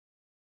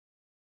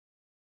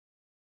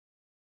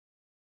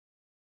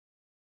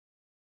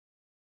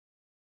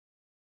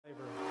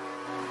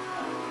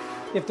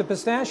If the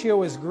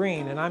pistachio is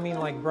green, and I mean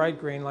like bright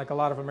green, like a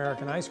lot of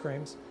American ice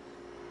creams,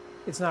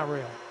 it's not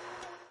real.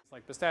 It's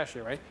like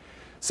pistachio, right?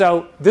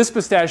 So this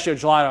pistachio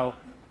gelato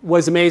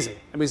was amazing.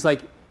 I mean, it's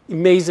like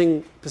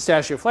amazing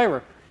pistachio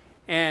flavor.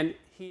 And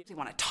we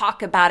want to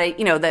talk about it.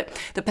 You know, the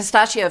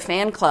Pistachio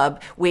fan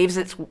club waves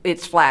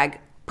its flag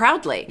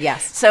proudly.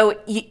 Yes. So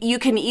you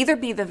can either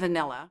be the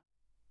vanilla.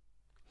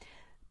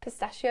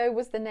 Pistachio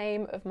was the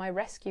name of my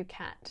rescue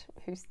cat,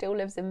 who still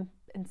lives in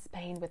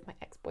Spain with my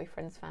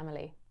ex-boyfriend's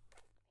family.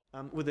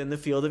 Within the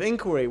field of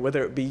inquiry,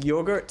 whether it be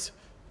yogurt,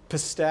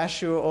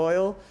 pistachio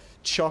oil,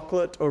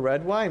 chocolate, or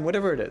red wine,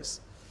 whatever it is.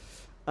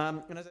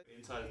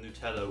 Inside of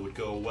Nutella would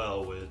go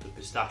well with the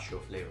pistachio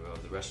flavour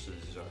of the rest of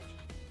the dessert.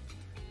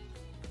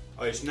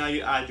 Alright, so now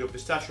you add your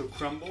pistachio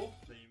crumble.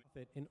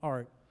 In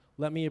art,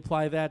 let me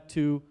apply that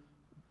to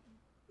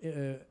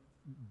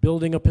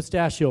building a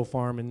pistachio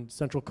farm in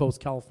Central Coast,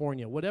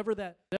 California. Whatever that